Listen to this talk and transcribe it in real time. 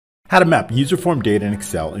How to map user form data in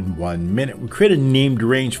Excel in 1 minute. We create a named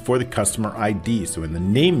range for the customer ID. So in the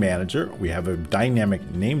name manager, we have a dynamic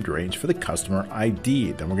named range for the customer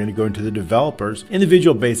ID. Then we're going to go into the developers. In the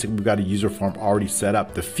Visual Basic, we've got a user form already set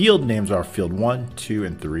up. The field names are field 1, 2,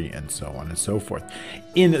 and 3, and so on and so forth.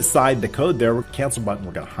 Inside the code there, we're cancel button,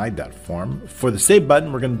 we're going to hide that form. For the save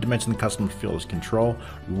button, we're going to dimension the customer field as control,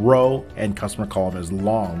 row, and customer column as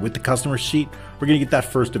long. With the customer sheet, we're going to get that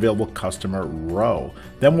first available customer row.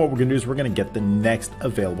 Then what we're going to do is we're going to get the next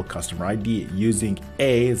available customer ID using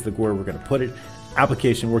A is the where we're going to put it.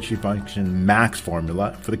 Application worksheet function max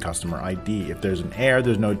formula for the customer ID. If there's an error,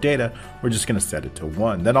 there's no data, we're just going to set it to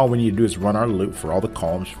 1. Then all we need to do is run our loop for all the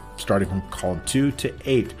columns starting from column 2 to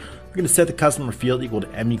 8. We're going to set the customer field equal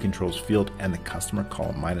to ME controls field and the customer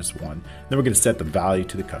column -1. Then we're going to set the value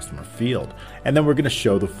to the customer field. And then we're going to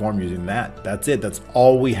show the form using that. That's it. That's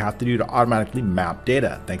all we have to do to automatically map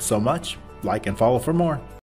data. Thanks so much. Like and follow for more.